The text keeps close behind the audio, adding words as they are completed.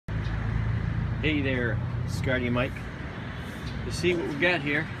Hey there, Scardy Mike. You see what we got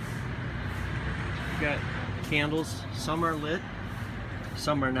here? We got candles. Some are lit,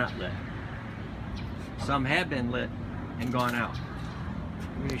 some are not lit. Some have been lit and gone out.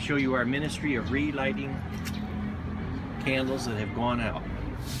 I'm going to show you our ministry of relighting candles that have gone out.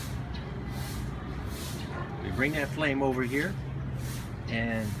 We bring that flame over here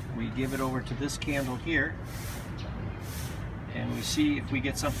and we give it over to this candle here, and we see if we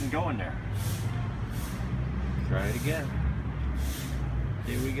get something going there. Try it again.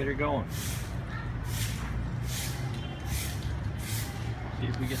 See if we get her going. See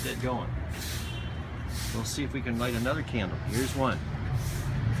if we get that going. We'll see if we can light another candle. Here's one.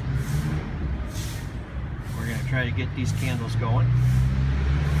 We're going to try to get these candles going.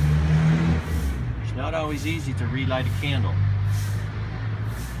 It's not always easy to relight a candle.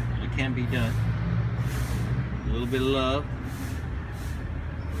 It can be done. A little bit of love.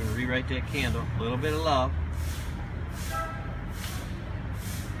 We're going to rewrite that candle. A little bit of love.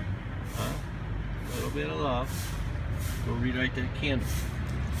 A little bit of love. We'll rewrite that candle.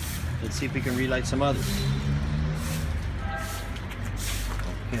 Let's see if we can relight some others.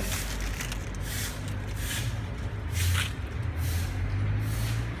 Okay.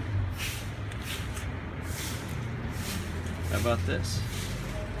 How about this?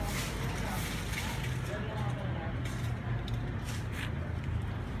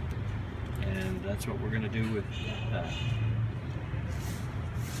 And that's what we're going to do with that.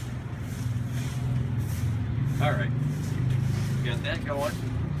 All right, we got that going.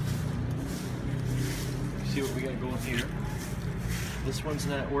 See what we got going here. This one's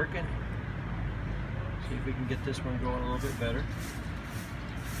not working. See if we can get this one going a little bit better.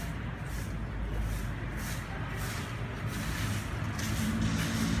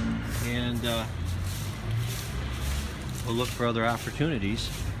 And we'll look for other opportunities.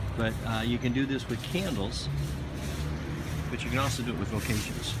 But you can do this with candles, but you can also do it with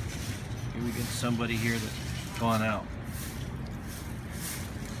vocations. Here we get somebody here that's gone out.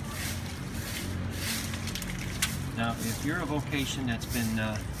 Now, if you're a vocation that's been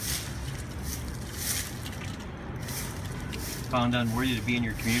found unworthy to be in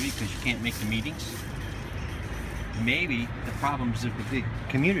your community because you can't make the meetings, maybe the problem is with the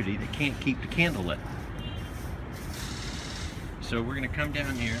community that can't keep the candle lit. So we're going to come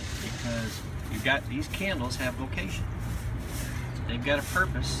down here because you've got these candles have vocation. They've got a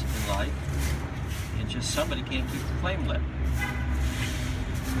purpose in life, and just somebody can't keep the flame lit.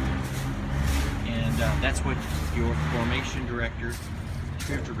 And that's what your formation director,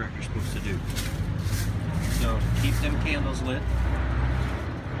 spiritual director is supposed to do. So keep them candles lit.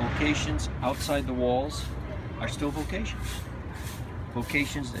 Vocations outside the walls are still vocations.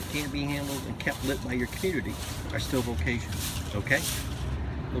 Vocations that can't be handled and kept lit by your community are still vocations. Okay?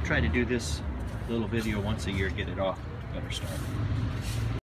 We'll try to do this little video once a year, get it off. Better start.